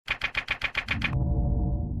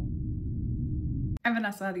I'm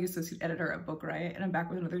Vanessa, the Associate Editor at Book Riot, and I'm back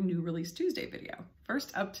with another New Release Tuesday video.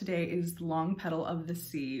 First up today is Long Petal of the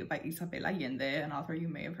Sea by Isabel Allende, an author you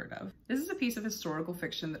may have heard of. This is a piece of historical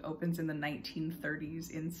fiction that opens in the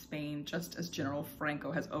 1930s in Spain, just as General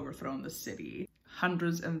Franco has overthrown the city.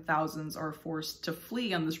 Hundreds and thousands are forced to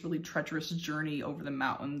flee on this really treacherous journey over the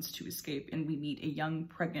mountains to escape, and we meet a young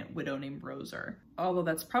pregnant widow named Roser. Although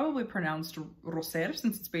that's probably pronounced Roser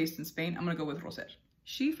since it's based in Spain, I'm gonna go with Roser.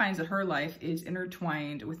 She finds that her life is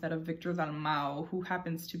intertwined with that of Victor Dalmau, who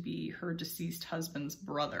happens to be her deceased husband's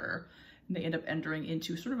brother. And they end up entering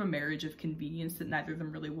into sort of a marriage of convenience that neither of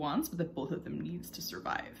them really wants, but that both of them needs to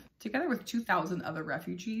survive. Together with 2,000 other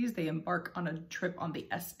refugees, they embark on a trip on the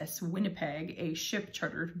SS Winnipeg, a ship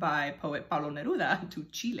chartered by poet Pablo Neruda to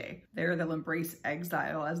Chile. There they'll embrace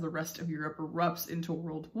exile as the rest of Europe erupts into a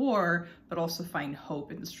world war, but also find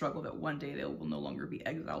hope in the struggle that one day they will no longer be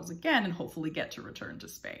exiles again and hopefully get to return to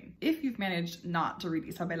Spain. If you've managed not to read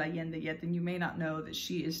Isabel Allende yet, then you may not know that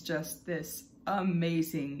she is just this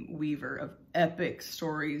amazing weaver of epic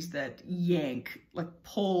stories that yank, like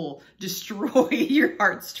pull, destroy your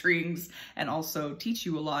heartstrings, and also teach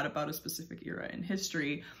you a lot about a specific era in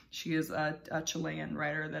history. She is a Chilean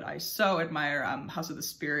writer that I so admire. House of the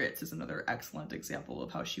Spirits is another excellent example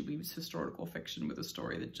of how she weaves historical fiction with a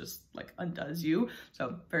story that just like undoes you.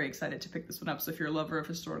 So very excited to pick this one up. So if you're a lover of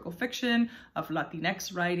historical fiction, of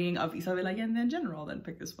Latinx writing, of Isabel Allende in general, then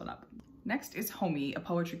pick this one up. Next is Homie, a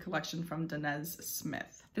poetry collection from Danez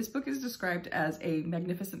Smith. This book is described as a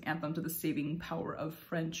magnificent anthem to the saving power of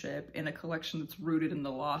friendship in a collection that's rooted in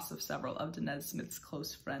the loss of several of Danez Smith's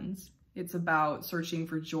close friends. It's about searching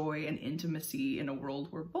for joy and intimacy in a world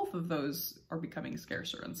where both of those are becoming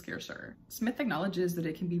scarcer and scarcer. Smith acknowledges that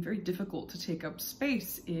it can be very difficult to take up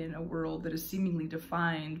space in a world that is seemingly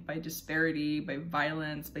defined by disparity, by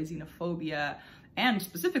violence, by xenophobia, and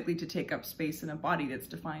specifically to take up space in a body that's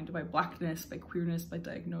defined by blackness, by queerness, by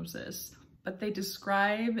diagnosis. But they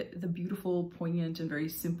describe the beautiful, poignant, and very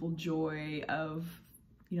simple joy of,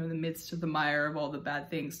 in the midst of the mire of all the bad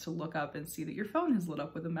things, to look up and see that your phone has lit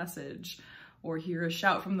up with a message, or hear a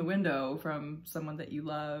shout from the window from someone that you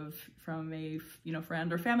love, from a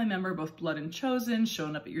friend or family member, both blood and chosen,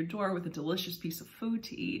 showing up at your door with a delicious piece of food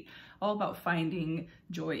to eat. All about finding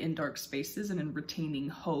joy in dark spaces and in retaining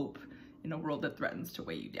hope in a world that threatens to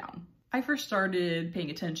weigh you down. I first started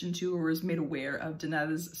paying attention to or was made aware of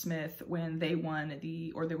Danez Smith when they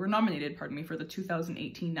were nominated, for the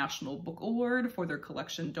 2018 National Book Award for their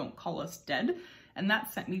collection Don't Call Us Dead. And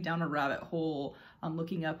that sent me down a rabbit hole on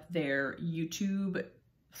looking up their YouTube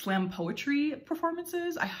slam poetry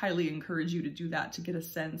performances. I highly encourage you to do that to get a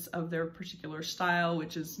sense of their particular style,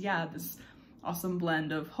 which is, this awesome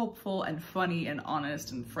blend of hopeful and funny and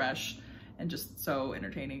honest and fresh, and just so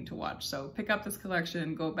entertaining to watch. So pick up this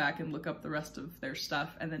collection, go back and look up the rest of their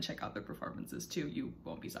stuff, and then check out their performances too. You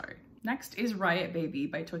won't be sorry. Next is Riot Baby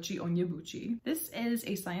by Tochi Onyebuchi. This is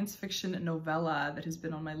a science fiction novella that has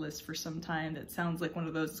been on my list for some time that sounds like one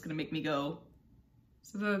of those that's gonna make me go.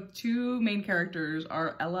 So the two main characters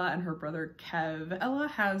are Ella and her brother Kev. Ella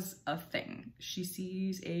has a thing. She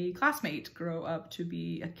sees a classmate grow up to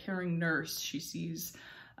be a caring nurse. She sees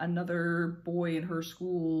another boy in her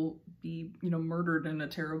school be, murdered in a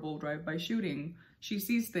terrible drive-by shooting. She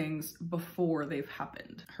sees things before they've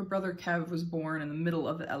happened. Her brother Kev was born in the middle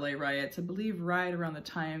of the LA riots, I believe right around the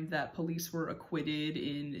time that police were acquitted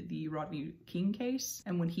in the Rodney King case.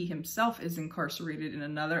 And when he himself is incarcerated in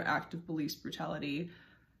another act of police brutality,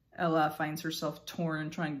 Ella finds herself torn,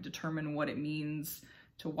 trying to determine what it means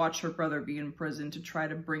to watch her brother be in prison, to try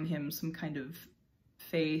to bring him some kind of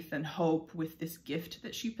faith and hope with this gift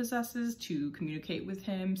that she possesses to communicate with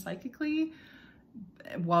him psychically,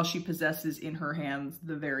 while she possesses in her hands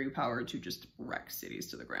the very power to just wreck cities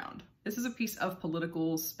to the ground. This is a piece of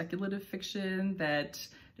political speculative fiction that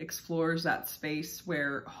explores that space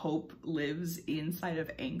where hope lives inside of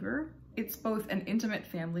anger. It's both an intimate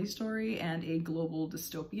family story and a global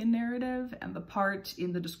dystopian narrative, and the part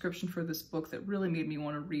in the description for this book that really made me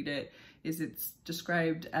want to read it is it's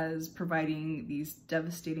described as providing these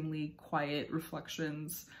devastatingly quiet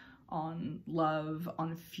reflections on love,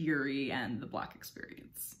 on fury, and the Black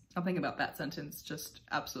experience. Something about that sentence just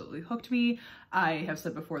absolutely hooked me. I have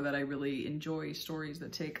said before that I really enjoy stories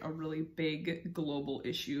that take a really big global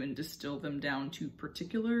issue and distill them down to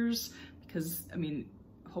particulars, because,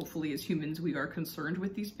 hopefully as humans we are concerned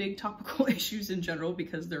with these big topical issues in general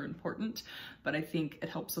because they're important, but I think it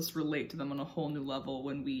helps us relate to them on a whole new level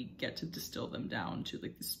when we get to distill them down to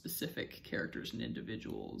like the specific characters and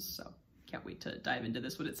individuals. So can't wait to dive into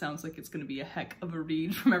this one. It sounds like it's going to be a heck of a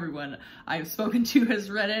read from everyone I've spoken to has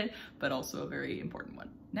read it, but also a very important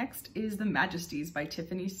one. Next is The Majesties by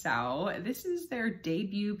Tiffany Sao. This is their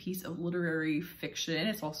debut piece of literary fiction.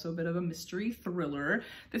 It's also a bit of a mystery thriller.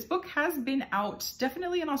 This book has been out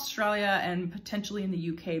definitely in Australia and potentially in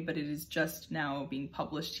the UK, but it is just now being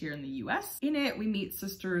published here in the US. In it, we meet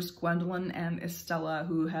sisters Gwendolyn and Estella,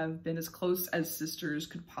 who have been as close as sisters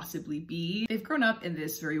could possibly be. They've grown up in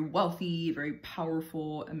this very wealthy, very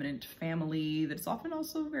powerful, eminent family that is often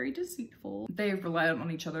also very deceitful. They've relied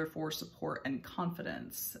on each other for support and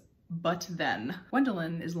confidence. But then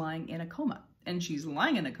Gwendolyn is lying in a coma, and she's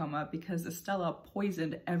lying in a coma because Estella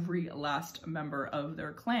poisoned every last member of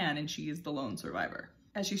their clan, and she is the lone survivor.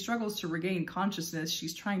 As she struggles to regain consciousness,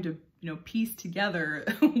 she's trying to, piece together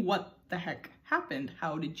what the heck happened.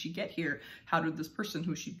 How did she get here? How did this person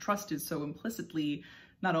who she trusted so implicitly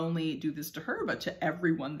not only do this to her, but to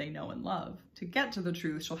everyone they know and love? To get to the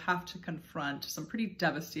truth, she'll have to confront some pretty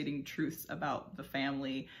devastating truths about the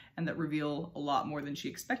family, and that reveal a lot more than she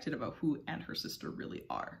expected about who and her sister really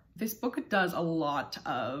are. This book does a lot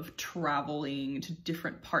of traveling to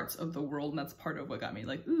different parts of the world, and that's part of what got me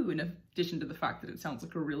like, ooh, in addition to the fact that it sounds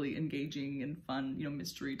like a really engaging and fun,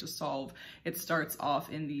 mystery to solve. It starts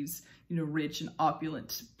off in these, rich and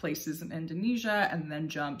opulent places in Indonesia, and then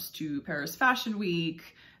jumps to Paris Fashion Week,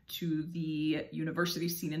 to the university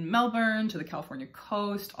scene in Melbourne, to the California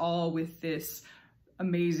coast, all with this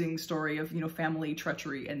amazing story of, family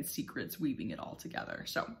treachery and secrets weaving it all together.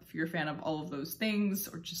 So if you're a fan of all of those things,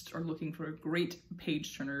 or just are looking for a great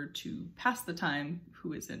page turner to pass the time,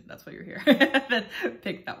 who isn't? That's why you're here. Then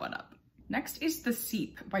pick that one up. Next is The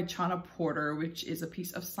Seep by Chana Porter, which is a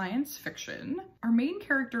piece of science fiction. Our main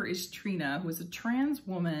character is Trina, who is a trans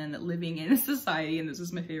woman living in a society, and this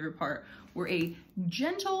is my favorite part, where a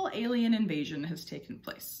gentle alien invasion has taken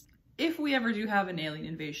place. If we ever do have an alien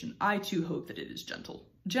invasion, I too hope that it is gentle.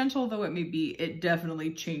 Gentle though it may be, it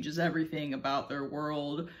definitely changes everything about their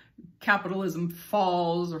world. Capitalism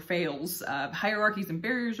falls or fails, hierarchies and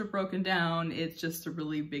barriers are broken down. It's just a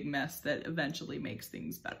really big mess that eventually makes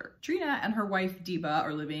things better. Trina and her wife Diba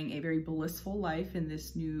are living a very blissful life in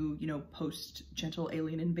this new, post-gentle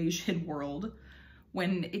alien invasion world,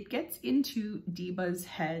 when it gets into Diba's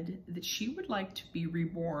head that she would like to be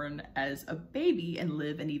reborn as a baby and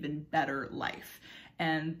live an even better life.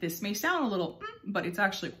 And this may sound a little, but it's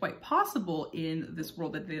actually quite possible in this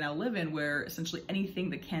world that they now live in, where essentially anything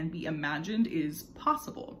that can be imagined is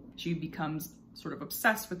possible. She becomes sort of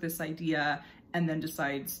obsessed with this idea and then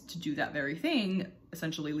decides to do that very thing,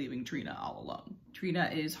 essentially leaving Trina all alone. Trina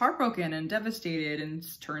is heartbroken and devastated and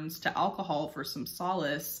turns to alcohol for some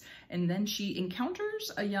solace. And then she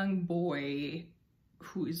encounters a young boy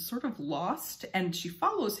who is sort of lost, and she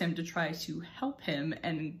follows him to try to help him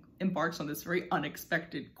and embarks on this very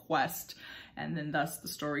unexpected quest. And then thus the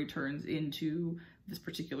story turns into this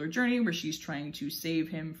particular journey where she's trying to save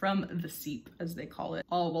him from the seep, as they call it,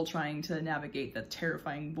 all while trying to navigate the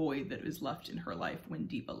terrifying void that was left in her life when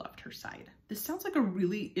Diba left her side. This sounds like a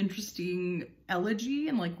really interesting elegy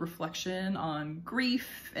and reflection on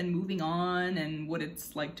grief and moving on and what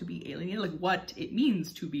it's like to be alienated, what it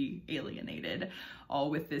means to be alienated, all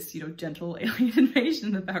with this, gentle alien invasion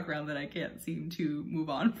in the background that I can't seem to move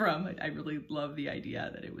on from. I really love the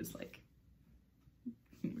idea that it was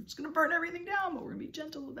we're just gonna burn everything down, but we're gonna be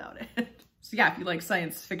gentle about it. So yeah, if you like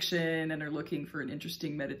science fiction and are looking for an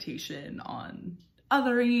interesting meditation on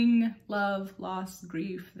othering, love, loss,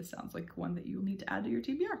 grief, this sounds like one that you'll need to add to your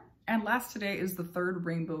TBR. And last today is The Third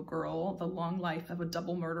Rainbow Girl, The Long Life of a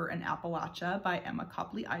Double Murder in Appalachia by Emma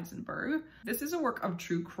Copley Eisenberg. This is a work of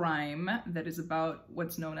true crime that is about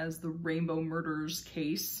what's known as the Rainbow Murders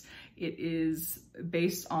case. It is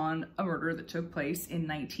based on a murder that took place in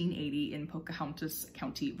 1980 in Pocahontas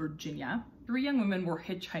County, Virginia. 3 young women were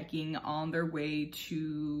hitchhiking on their way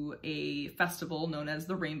to a festival known as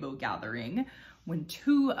the Rainbow Gathering when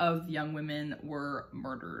 2 of the young women were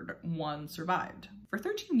murdered. 1 survived. For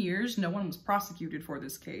 13 years, no one was prosecuted for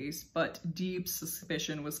this case, but deep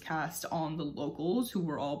suspicion was cast on the locals, who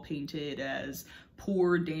were all painted as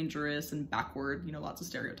poor, dangerous, and backward, lots of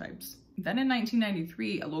stereotypes. Then in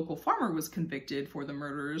 1993, a local farmer was convicted for the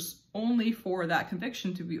murders, only for that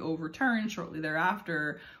conviction to be overturned shortly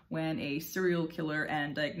thereafter when a serial killer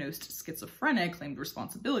and diagnosed schizophrenic claimed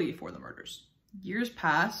responsibility for the murders. Years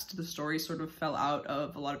passed, the story sort of fell out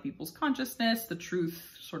of a lot of people's consciousness. The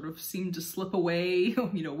truth sort of seemed to slip away,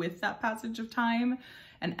 with that passage of time.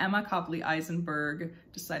 And Emma Copley Eisenberg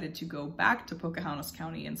decided to go back to Pocahontas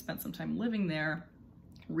County and spent some time living there,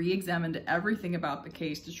 re-examined everything about the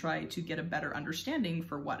case to try to get a better understanding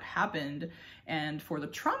for what happened and for the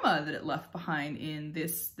trauma that it left behind in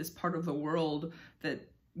this part of the world that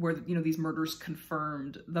where, you know, these murders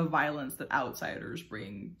confirmed the violence that outsiders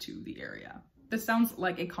bring to the area. This sounds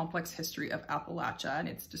like a complex history of Appalachia, and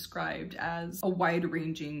it's described as a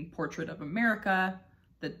wide-ranging portrait of America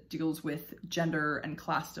that deals with gender and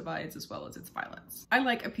class divides as well as its violence. I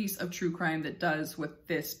like a piece of true crime that does what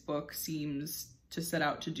this book seems to set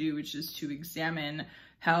out to do, which is to examine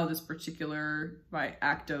how this particular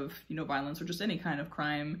act of, you know, violence or just any kind of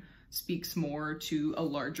crime speaks more to a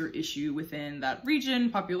larger issue within that region,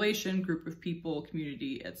 population, group of people,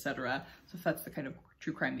 community, etc. So if that's the kind of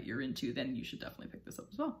true crime that you're into, then you should definitely pick this up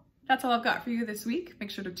as well. That's all I've got for you this week. Make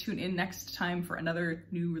sure to tune in next time for another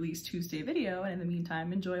new Release Tuesday video, and in the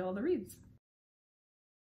meantime, enjoy all the reads.